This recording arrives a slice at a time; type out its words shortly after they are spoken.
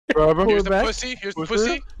Here's the pussy. Here's the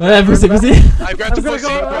pussy. Pussy. I grabbed the pussy.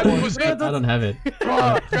 Grab the pussy. I don't have it.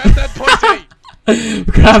 Grab that pussy.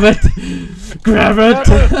 Grab it. Grab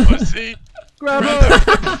it. Pussy. Grab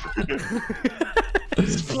it.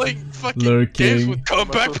 He's playing fucking Lurking. games with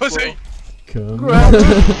comeback pussy. Come. Grab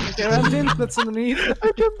it. Engine that's underneath.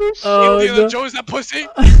 Indiana no. Jones, that pussy.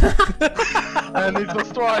 And it's a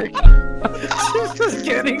strike. She's just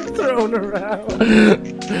getting thrown around.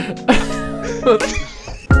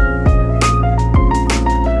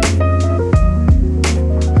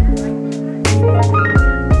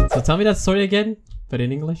 So tell me that story again, but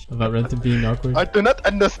in English, about Renton being awkward. I do not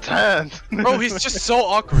understand. Bro, he's just so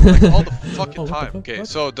awkward, like all the fucking Oh, what the time. fuck? Okay, What?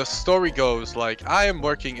 so the story goes like I am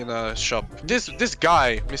working in a shop. This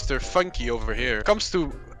guy, Mr. Funky over here, comes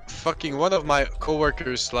to fucking one of my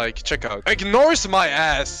coworkers like checkout. Ignores my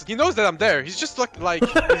ass. He knows that I'm there. He's just like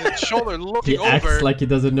his shoulder He looking acts over. like he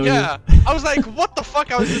doesn't know Yeah, I was like, what the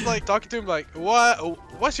fuck? I was just like talking to him like,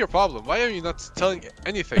 what's your problem? Why are you not telling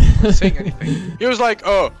anything, or saying anything? He was like,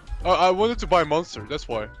 oh, I wanted to buy Monster, that's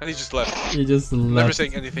why. And he just left. you. He just left. Never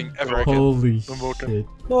saying anything ever again. Holy Unwoken. shit.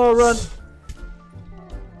 Oh, run.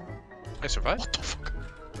 I survived? What the fuck?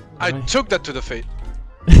 Why? I took that to the fate.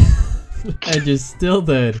 And you're still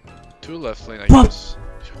dead. 2 left lane, I Pop! guess.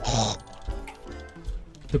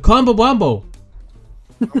 The combo wombo.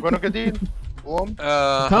 I'm gonna get in. One.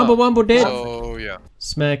 Combo wombo dead. So, yeah.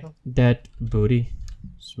 Smack that booty.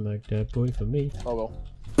 Smack that booty for me. Oh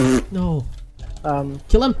well. No.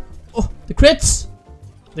 Kill him. Oh, the crits.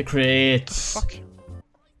 The crits. Fuck.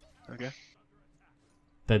 Okay.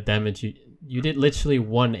 That damage you did literally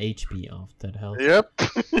 1 HP off that health. Yep.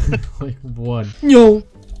 Like 1. No.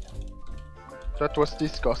 That was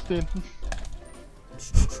disgusting.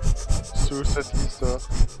 Suicide is the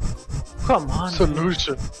Come on.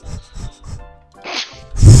 solution.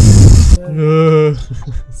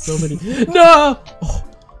 So many. No. Oh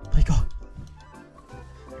my god.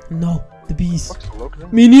 No. The bees. What's the logo?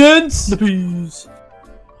 Minions. The bees.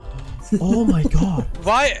 Oh my god.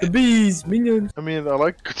 Why? The bees. Minions. I mean, I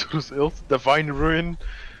like Cthulhu's ills. Divine Ruin,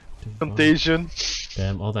 Contagion.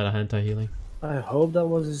 Damn, all that anti-healing. I hope that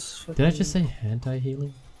was his fucking Did I just say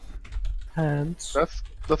anti-healing? hands.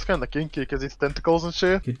 That's kind of kinky because it's tentacles and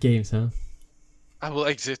shit. Good games, huh? I will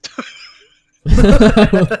exit. He's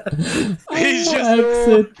just-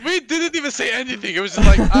 exit. We didn't even say anything. It was just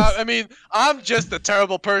like, I mean, I'm just a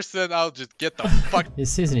terrible person. I'll just get the fuck.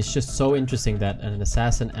 This season is just so interesting that an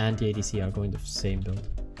assassin and the ADC are going the same build.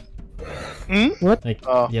 What? Like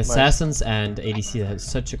Oh, the nice. assassins and ADC have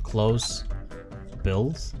such a close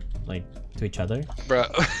build, like to each other. Bruh.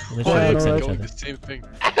 Literally looks at each Going other. the same thing.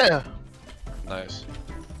 Nice.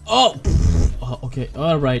 Oh! Oh, okay,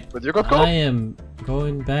 alright. But you got I caught? am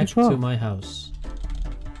going back What's wrong? to my house.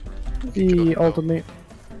 The ultimate.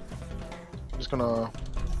 I'm just gonna.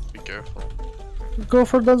 Be careful. Go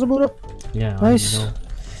for Danzabura. Yeah, Nice. I know.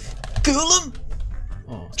 Kill him!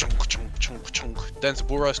 Oh, Chunk, chunk, chunk, chunk. Dance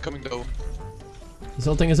Bora is coming though. his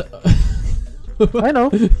whole thing is. I know.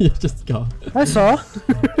 You just go. I saw.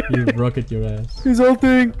 You rocket your ass. His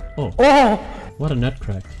ulting. Oh, Oh. what a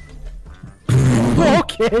nutcrack.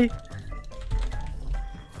 Okay.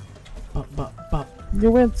 Bop, bop, bop.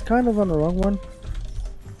 You went kind of on the wrong one.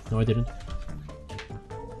 No, I didn't.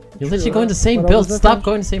 You're True, literally going the same but I build. was Stop different.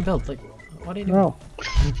 going the same build. Like, what are you doing? No.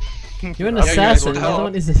 You're an Yeah, you guys assassin. were The other hell.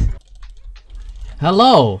 one is.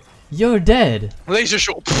 Hello. You're dead. Laser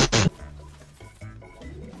shot.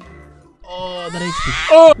 Oh, that HP.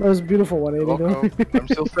 Oh. That was a beautiful 180 Welcome. though. I'm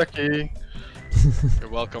still stacky. You're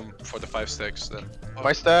welcome for the 5 stacks then.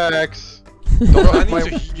 My stacks. Bro, I My-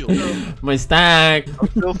 need to heal. My stack. I'm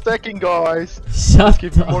still stacking, guys. Shut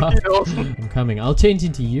Give me more up. kills. I'm coming. I'll change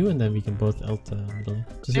into you and then we can both ult middle.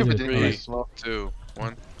 Just See if leave it it. increases. Well, 2,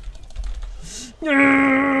 1.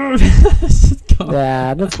 Just go.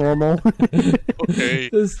 Yeah, that's normal. Okay.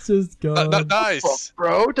 It's just go. Nice. fuck,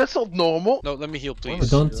 bro, that's not normal. No, let me heal, please.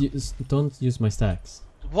 Don't use my stacks.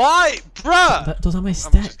 Why, bruh? Those are my I'm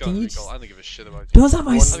stacks. just Can gonna you recall. just? I don't give a shit about you. Those are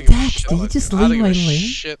my I don't give a stacks. shit Can you about just you. I don't leave give my a lane?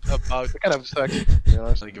 shit about. I can have stacks. Yeah,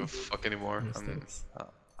 I don't give a fuck anymore.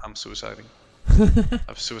 I'm suiciding. I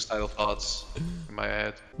have suicidal thoughts in my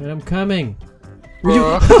head. Wait, I'm coming.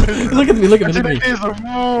 Bro. Look at me. Look at me. Look at me. It is a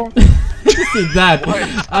move. I just see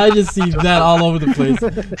that. I just see that all over the place.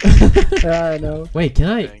 Yeah, I know. Wait, can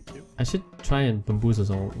I? Thank you. I should try and bamboozle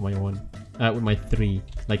all my one. With my 3.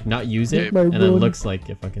 Like, not use it. My And it one. looks like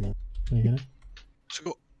if I can. Wait, can I? Let's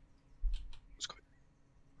go. Let's go.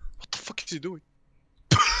 What the fuck is he doing?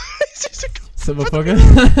 He's a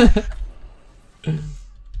Motherfucker.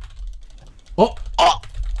 Oh! Oh!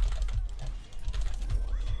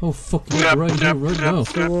 Oh fuck you right here, right now. Oh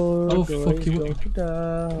fuck you.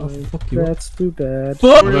 Oh fuck you. That's too bad.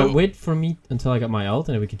 Fuck! Wait for me until I got my ult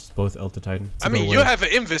and then we can just both ult the Titan. I mean, you have an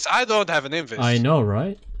invis. I don't have an invis. I know,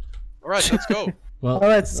 right? Alright, let's go. Well,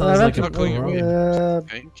 Alright, sounds I like a not going pro.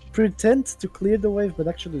 away. pretend to clear the wave, but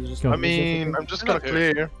actually just. Go. I mean, I'm just gonna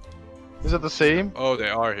clear. Is it the same? Oh, they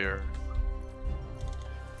are here.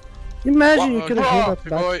 Imagine you could have held that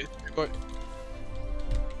Big back. boy, big boy.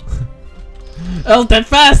 Ult that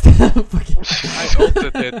fast! Fuck it. I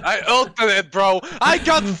ulted it. I ulted it, bro. I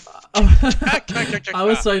got. I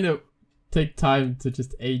was trying to take time to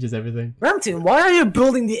just ages everything. Ramtin, why are you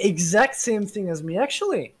building the exact same thing as me?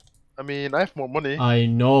 Actually, I mean, I have more money. I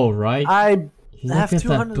know, right? I Look have at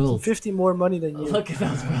that build. 250 more money than you. Look at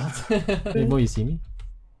that build. Hey, Mo, you see me?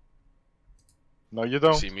 No, you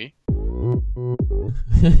don't. See me?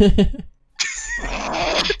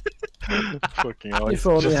 Fucking hell. If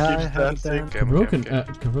only Just I keeps had dancing. that. Broken,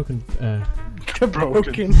 Broken.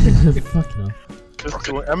 fucking hell. Just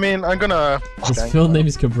I mean, I'm gonna. His gank full now. name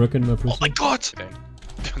is Kabroken, my Oh person. my god! Okay.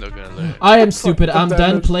 I'm not gonna learn. I am stupid, I'm Fuck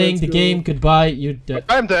done that, playing let's the go. game, goodbye, you're dead.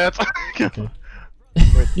 I'm dead. Okay.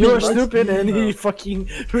 You're Nice. stupid and he fucking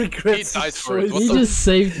regrets He died his for it. choice. What He the- just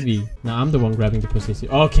saved me. Now I'm the one grabbing the pussy.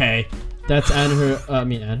 Okay. That's Anher,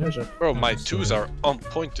 Anher? Bro, my twos are on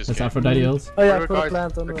point this That's game. Aphrodite ult. Oh yeah, Wait, put a guys,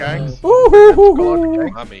 plant on the the gangs.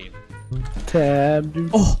 wall. I mean, Tab,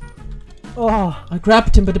 dude. Oh! Oh, I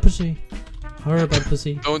grabbed him by the pussy. Her by the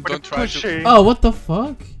pussy. don't try to. Pushing. Oh, what the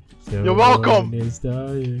fuck? You're welcome. Is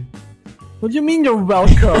dying. what do you mean you're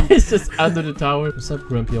welcome? It's just under the tower. What's up,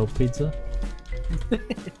 grumpy old pizza?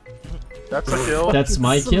 That's a kill. That's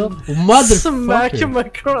my Sm- kill? Smack him Motherfucker!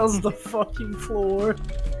 across the fucking floor.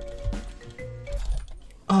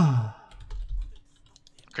 Ah.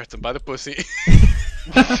 Grabbed him by the pussy.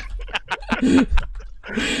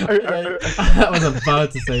 I was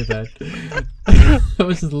about to say that. I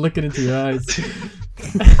was just looking into your eyes.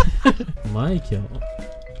 My kill.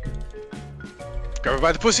 Grab him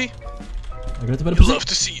by the pussy. I grabbed him by the You pussy. love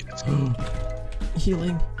to see it.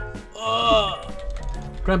 Healing. Oh.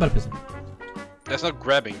 Grab by the pussy. That's not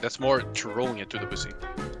grabbing. That's more throwing it to the pussy.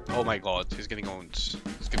 Oh my god, he's getting owned.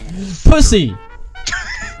 He's getting. Pussy!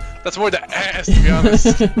 That's more the ass, to be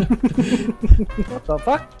honest. What the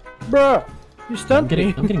fuck? Bruh, you I'm stunned getting,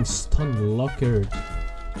 me. I'm getting stun lockered.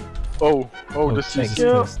 Oh, Oh, the Jesus sneak.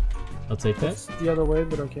 Yeah. Christ. I'll take that. It's the other way,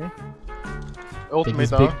 but okay. Ultimate this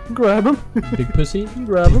down. Grab him. Big pussy.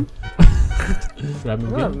 Grab him. Grab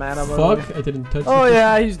him What a again. man, Fuck, I didn't touch Oh the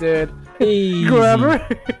yeah, he's dead. Easy. Grab her.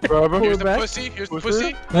 Grab him. Here's the back. pussy. Here's the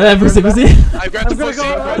Pussy. pussy. Pussy, pussy. I grabbed the I'm gonna pussy.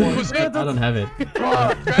 go- Grab the pussy. I don't have it.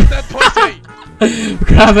 Grab that pussy.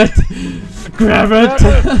 Grab it. Grab it.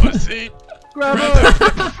 Pussy. Grab her.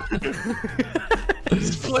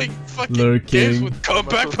 He's playing fucking Lurking. games with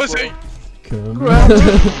comeback pussy. Come. Grab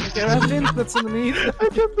her. Grab him. That's underneath.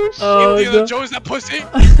 Oh, Indiana no. Jones that pussy.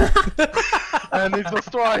 And it's a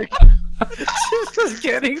strike. She's just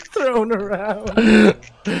getting thrown around.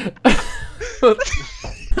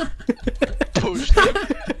 Pushed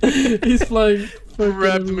him. He's flying.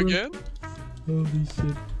 Grabbed him again. Holy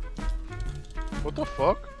shit. What the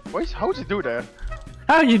fuck? How would you do that?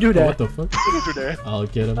 How you do Oh, that? what the fuck? How would you do that? I'll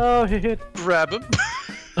get him. Oh, he hit. Grab him.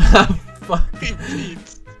 Fuck. He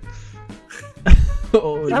beat.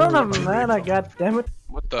 Oh, I don't no. have mana, goddammit.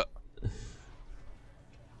 What the?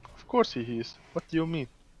 Of course he is. What do you mean?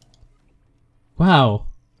 Wow.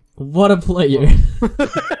 What a player.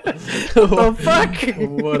 The fuck?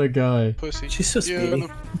 What a guy. Pussy. She's so speedy.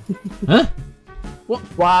 Huh?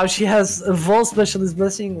 Wow, she has a Vol Specialist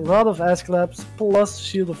Blessing, Rod of Ass Claps, plus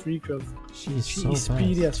Shield of Recruit. She's so She's fast.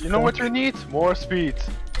 speedy as You know what you need? More speed.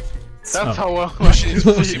 That's Oh. how well. Pussy is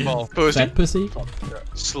pussy ball. Pussy. Fat pussy?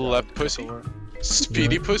 Slap pussy.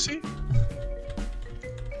 Speedy pussy.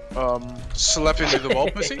 Um. Slap into the wall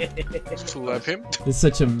pussy. Slap him. It's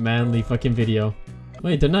such a manly fucking video.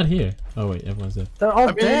 Wait, they're not here. Oh wait, everyone's there. They're all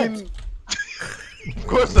I dead. mean. Of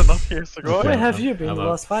course they're not here, so go Okay. Where ahead. have you been I'm the out.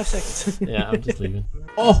 last 5 seconds? Yeah, I'm just leaving.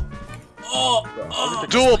 Oh! Oh!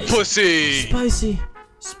 Dual pussy. Spicy!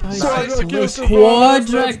 Spicy! Quadra kill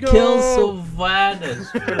Quadra Sylvanas, kill let's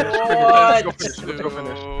Sylvanas! Let's go What? finish. Let's go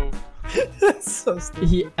finish. That's so stupid.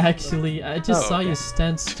 He actually, I just Oh, saw okay. you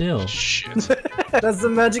stand still. Shit. That's the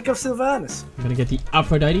magic of Sylvanas. I'm gonna get the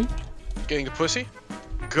Aphrodite. Getting a pussy.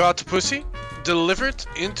 Got pussy. Delivered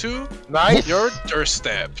into Nice. your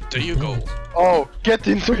doorstep. There you go. Oh, get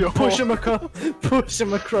into your Push hole. push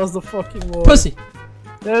him across the fucking wall. Pussy!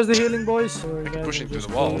 There's the healing, boys. can push him through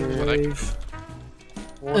the wall, but I-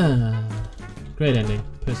 Great ending.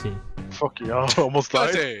 Pussy. Fuck you, I almost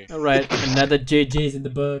died. Pussy. Alright, another JJ's in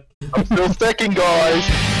the book. I'm still stacking, guys.